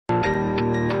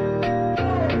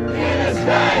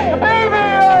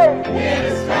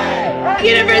The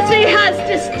university has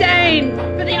disdain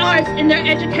for the arts in their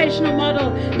educational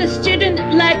model. The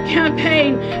student-led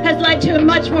campaign has led to a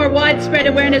much more widespread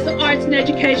awareness of arts and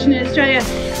education in Australia.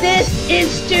 This is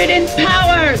student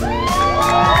power.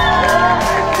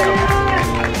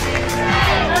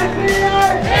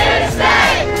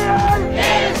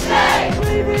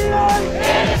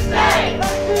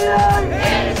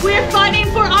 We're fighting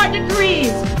for our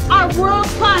degrees, our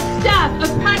world-class staff of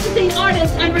practicing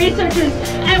artists and researchers,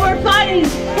 and we're fighting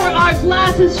for our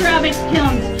glass and ceramic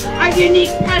kilns, our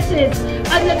unique presses,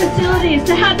 and the facilities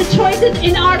to have the choices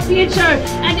in our future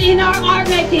and in our art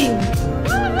making.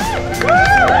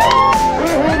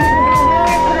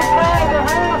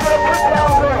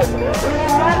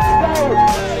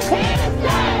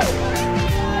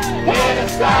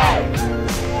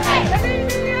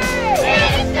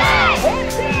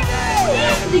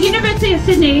 The University of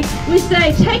Sydney, we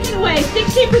say, taking away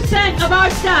 60% of our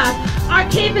staff, our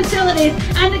key facilities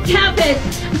and the campus,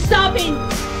 stopping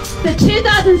the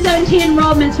 2017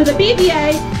 enrollments for the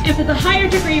BBA and for the higher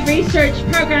degree research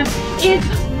program is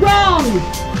wrong.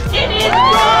 It is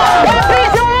wrong. When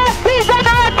visual arts is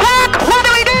under attack, what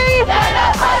do we do? Stand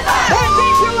up, fight back. When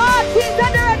visual arts is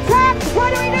under attack,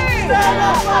 what do we do? Stand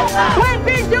up, fight back. When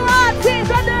visual arts is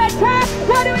under attack,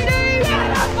 what do we do?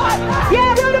 Stand up, fight back.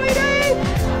 Yeah, what do we do?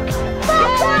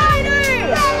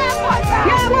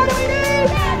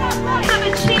 Have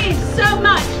achieved so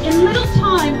much in little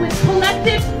time with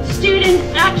collective student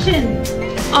action.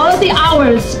 All of the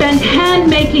hours spent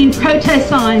hand-making protest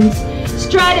signs,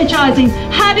 strategizing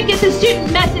how to get the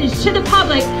student message to the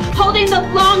public, holding the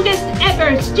longest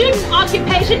ever student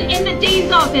occupation in the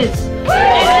Dean's office.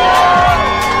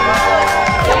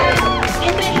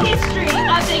 In the history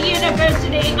of the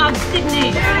University of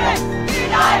Sydney.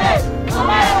 United! We'll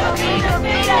never be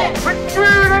defeated! When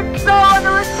students are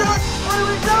under attack, what do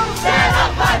we do? Stand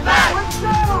up, fight back! When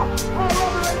students are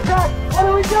under attack, what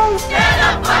do we do? Stand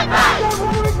up, fight back! What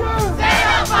do we do? Stand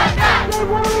up, fight back!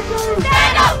 What do we do?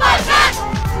 Stand up, fight back!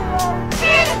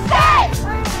 Here to stay!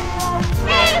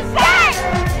 Here to stay!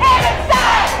 Here to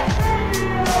stay!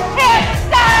 Here to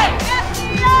stay!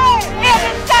 Here to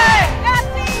stay!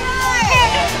 Here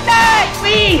to stay!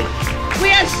 We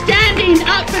are standing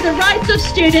up for the rights of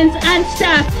students and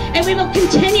staff, and we will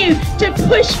continue to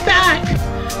push back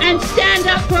and stand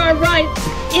up for our rights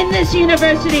in this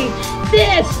university.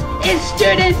 This is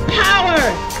student power.